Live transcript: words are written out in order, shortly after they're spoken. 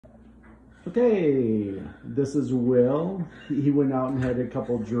Okay, this is Will. He went out and had a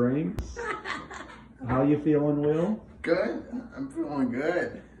couple drinks. How you feeling, Will? Good. I'm feeling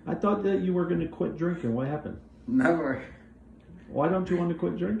good. I thought that you were going to quit drinking. What happened? Never. Why don't you want to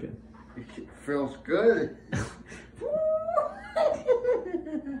quit drinking? It feels good.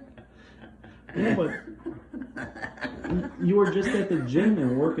 Yeah, but you were just at the gym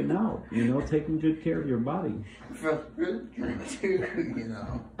and working out, taking good care of your body. It feels good to drink too,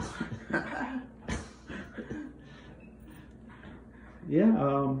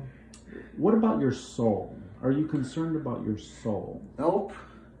 Yeah, what about your soul? Are you concerned about your soul? Nope.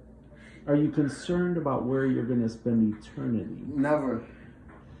 Are you concerned about where you're going to spend eternity? Never.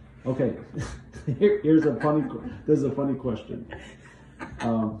 Okay, here's a funny. This is a funny question.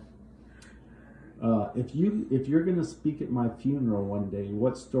 If you're going to speak at my funeral one day,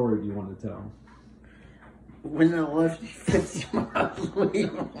 what story do you want to tell? When I left 50 miles away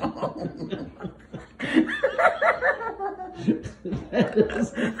from home. That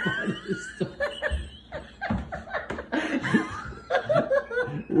is a funny story.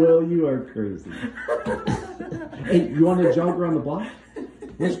 Well, you are crazy. Hey, you want to jog around the block?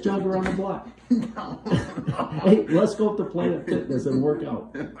 Let's jog around the block. No. Hey, let's go up to Planet Fitness and work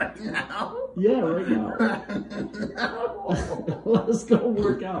out. Right now? Yeah, right now. No. Let's go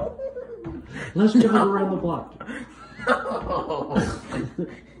work out. Let's jog around the block. No.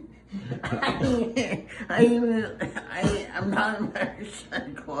 I'm not in my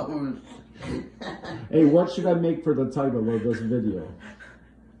shed clothes. Hey, what should I make for the title of this video?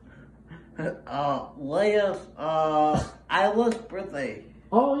 Isla's birthday.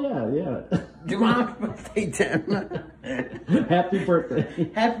 Oh, yeah. Dumont's birthday, Tim. Happy birthday.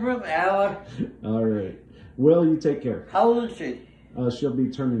 Happy birthday, Isla. All right. Will, you take care. How old is she? She'll be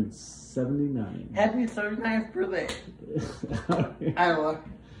turning 79. Happy 39th birthday, Right. Isla.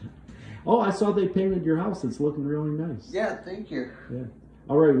 Oh, I saw they painted your house. It's looking really nice. Yeah, thank you. Yeah.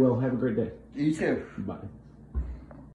 All right, Will, have a great day. You too. Bye.